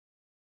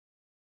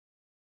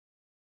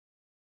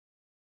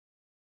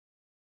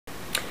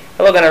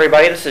Hello again,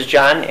 everybody. This is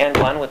John and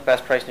Glenn with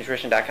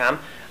BestPriceNutrition.com.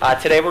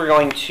 Today we're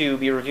going to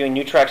be reviewing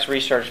Nutrex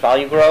Research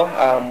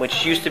Volu-Gro,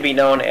 which used to be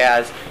known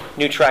as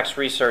Nutrex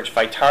Research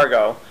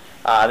Vitargo.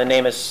 The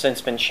name has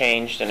since been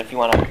changed, and if you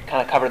want to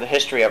kind of cover the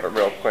history of it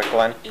real quick,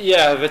 Glenn.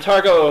 Yeah,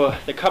 Vitargo,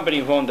 the company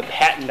who owned the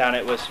patent on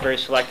it, was very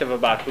selective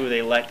about who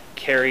they let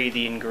carry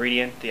the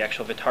ingredient, the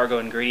actual Vitargo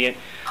ingredient.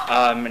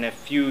 And a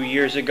few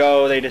years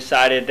ago, they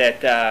decided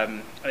that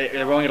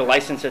they were only going to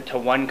license it to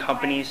one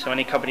company, so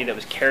any company that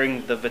was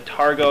carrying the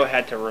Vitargo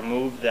had to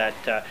remove that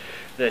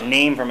the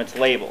name from its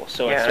label.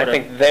 So yeah, it's sort I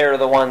think they're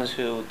the ones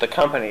who, the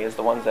company is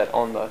the ones that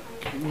own the...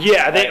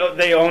 Yeah,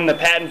 they own the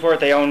patent for it,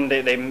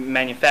 they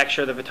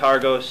manufacture the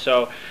Vitargo,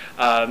 so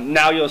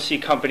now you'll see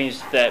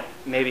companies that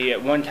maybe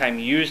at one time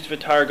used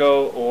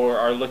Vitargo or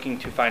are looking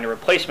to find a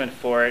replacement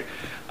for it,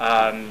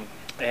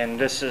 and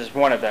this is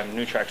one of them,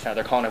 Nutrex now.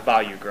 They're calling it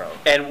Volu-Gro.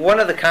 And one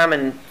of the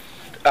common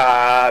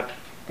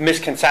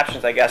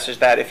misconceptions, I guess, is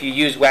that if you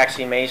use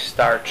waxy maize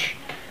starch,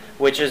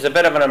 which is a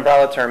bit of an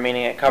umbrella term,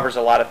 meaning it covers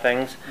a lot of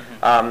things.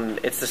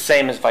 Mm-hmm. It's the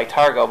same as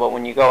Vitargo, but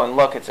when you go and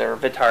look, it's or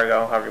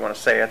Vitargo, however you want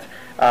to say it.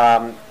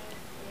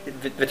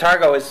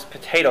 Vitargo is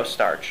potato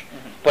starch,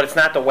 mm-hmm. but it's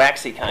not the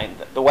waxy kind.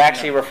 The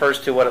waxy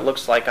refers to what it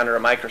looks like under a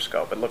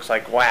microscope. It looks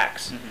like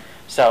wax. Mm-hmm.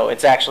 So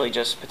it's actually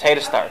just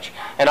potato starch.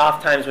 And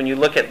oftentimes when you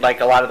look at like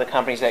a lot of the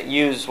companies that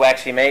use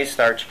waxy maize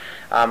starch,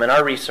 in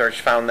our research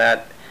found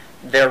that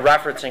they're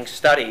referencing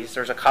studies.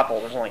 There's a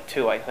couple, there's only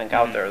two I think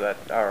out there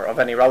that are of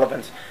any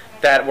relevance,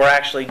 that were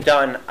actually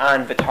done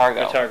on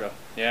Vitargo,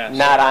 yeah,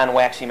 not on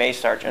waxy maize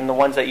starch. And the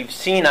ones that you've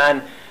seen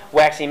on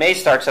waxy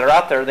maize starch that are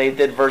out there, they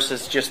did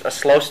versus just a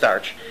slow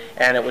starch.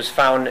 And it was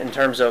found in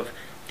terms of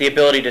the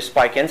ability to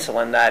spike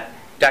insulin that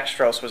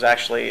dextrose was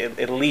actually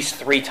at least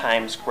 3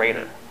 times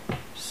greater.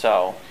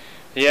 So,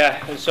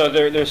 yeah, so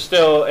they're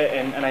still,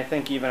 and I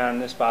think even on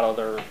this bottle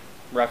they're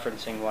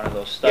referencing one of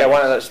those studies. Yeah,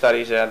 one of those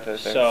studies, yeah, the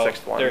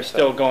sixth one. They're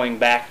still going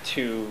back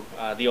to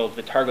the old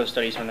Vitargo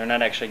studies when they're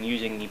not actually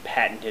using the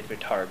patented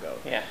Vitargo.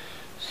 Yeah.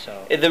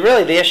 So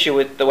really the issue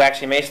with the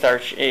waxy maize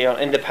starch,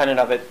 independent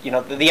of it,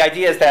 the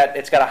idea is that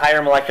it's got a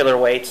higher molecular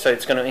weight, so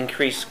it's going to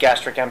increase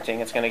gastric emptying.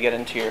 It's going to get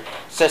into your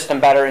system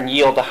better and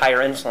yield a higher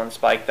insulin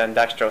spike than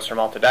dextrose or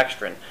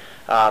maltodextrin.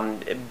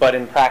 But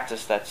in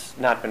practice, that's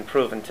not been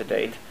proven to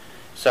date.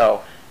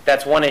 So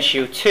that's one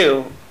issue.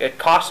 Two, it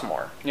costs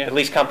more. Yeah. At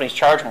least companies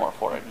charge more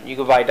for it. You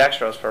could buy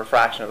dextrose for a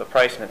fraction of the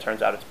price, and it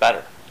turns out it's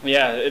better.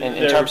 Yeah,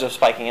 in terms of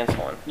spiking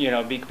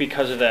insulin.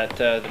 Because of that,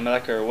 the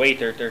molecular weight,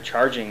 they're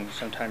charging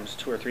sometimes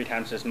 2 or 3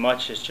 times as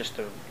much as just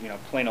the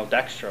plain old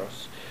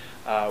dextrose,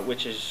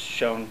 which is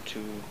shown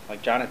to,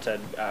 like John had said,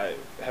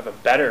 have a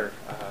better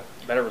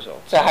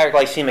result. It's a higher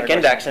glycemic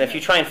index, and if you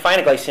try and find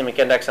a glycemic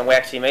index on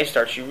waxy maize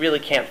starch, you really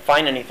can't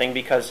find anything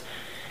because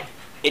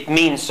it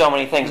means so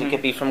many things. Mm-hmm. It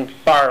could be from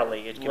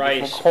barley, it could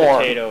rice, be from corn.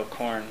 Potato,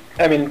 corn.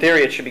 I mean, in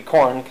theory, it should be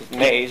corn because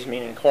maize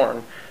meaning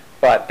corn,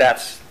 but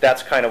that's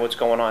kind of what's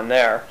going on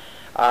there.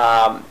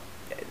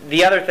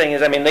 The other thing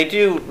is, I mean, they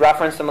do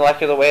reference the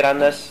molecular weight on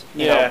this.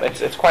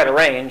 It's quite a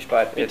range,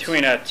 but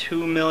between a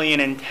 2 million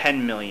and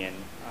 10 million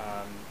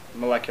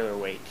molecular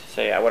weight.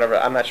 So yeah, whatever.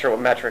 I'm not sure what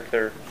metric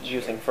they're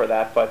using for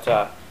that,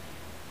 but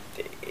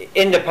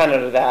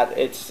independent of that,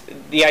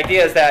 the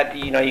idea is that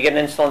you get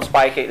an insulin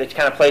spike. It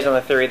kind of plays on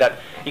the theory that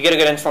you get a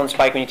good insulin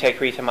spike when you take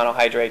creatine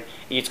monohydrate,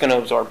 it's going to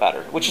absorb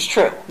better, which is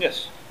true.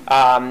 Yes.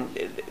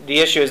 The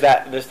issue is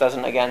that this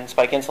doesn't, again,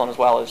 spike insulin as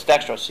well as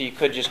dextrose, so you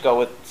could just go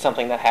with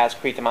something that has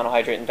creatine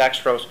monohydrate and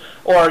dextrose,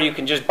 or you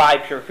can just buy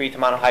pure creatine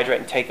monohydrate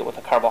and take it with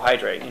a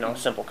carbohydrate, a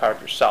simple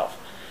carb yourself.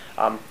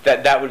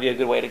 That would be a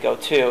good way to go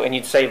too, and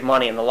you'd save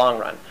money in the long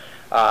run.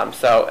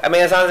 So, I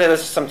mean, it's not that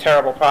this is some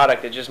terrible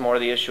product, it's just more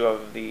the issue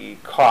of the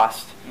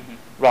cost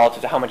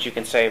relative to how much you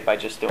can save by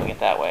just doing it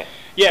that way.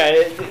 Yeah,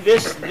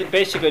 this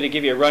basically, to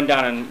give you a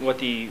rundown on what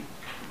the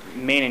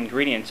main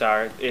ingredients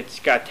are, it's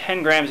got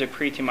 10 grams of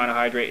creatine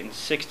monohydrate and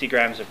 60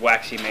 grams of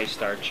waxy maize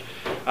starch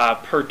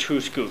per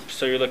 2 scoops.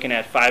 So you're looking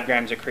at 5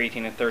 grams of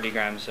creatine and 30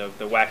 grams of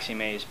the waxy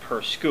maize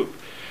per scoop.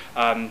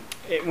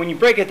 When you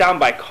break it down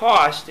by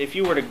cost, if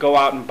you were to go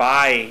out and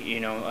buy,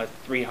 a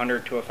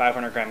 300 to a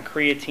 500 gram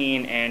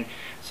creatine and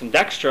some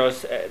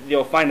dextrose,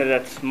 you'll find that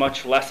that's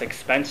much less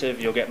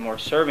expensive. You'll get more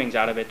servings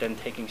out of it than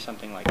taking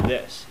something like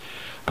this.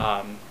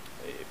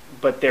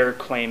 But their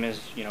claim is,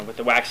 with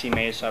the waxy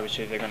maize,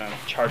 obviously they're going to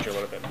charge you a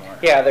little bit more.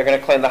 Yeah, they're going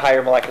to claim the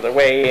higher molecular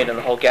weight and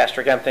the whole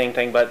gastric emptying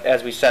thing, but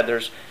as we said,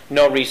 there's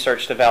no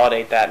research to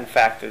validate that. In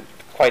fact,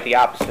 quite the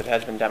opposite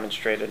has been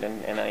demonstrated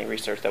in any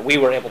research that we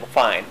were able to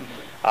find,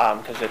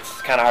 because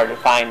it's kind of hard to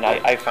find.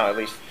 I found, at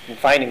least in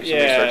finding some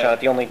research on it,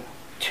 the only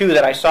 2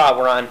 that I saw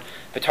were on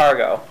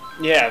Vitargo.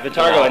 Yeah,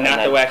 Vitargo and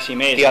not the waxy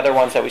maize. The other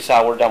ones that we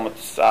saw were done with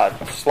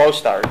slow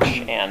starch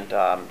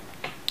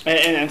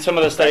and some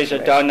of the studies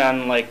are done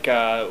on like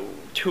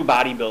 2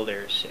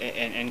 bodybuilders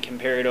and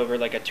compared over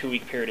like a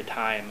 2-week period of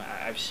time.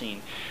 I've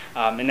seen,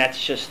 and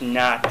that's just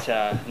not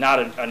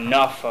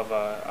enough of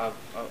a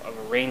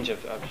range of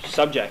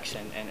subjects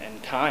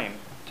and time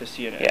to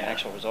see an Yeah.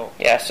 actual result.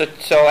 Yeah, so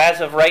as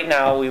of right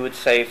now, we would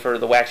say for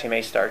the waxy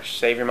maize starch,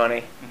 save your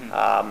money.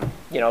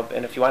 You know,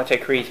 and if you want to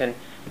take creatine,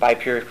 buy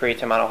pure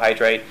creatine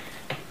monohydrate.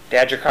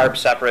 Add your carbs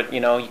separate.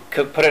 You know, you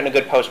could put it in a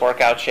good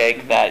post-workout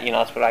shake. That, you know,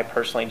 that's what I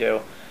personally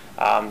do.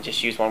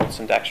 Just use one with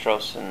some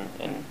dextrose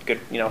and good,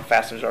 you know,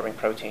 fast-absorbing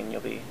protein.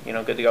 You'll be, you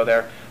know, good to go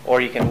there. Or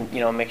you can,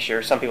 you know, mix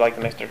some people like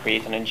to mix their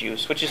creatine and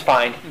juice, which is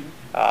fine.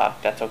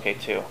 That's okay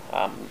too.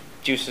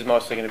 Juice is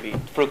mostly going to be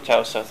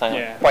fructose, so it's not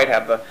going to quite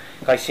have the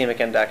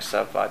glycemic index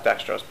of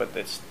dextrose, but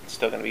it's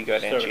still going to be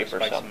good and cheaper.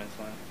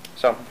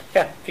 So,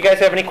 yeah, if you guys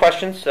have any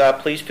questions,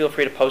 please feel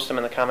free to post them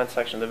in the comments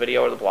section of the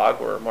video or the blog.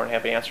 We're more than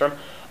happy to answer them.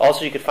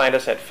 Also, you can find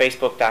us at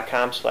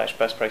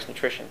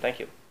facebook.com/bestpricenutrition. Thank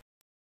you.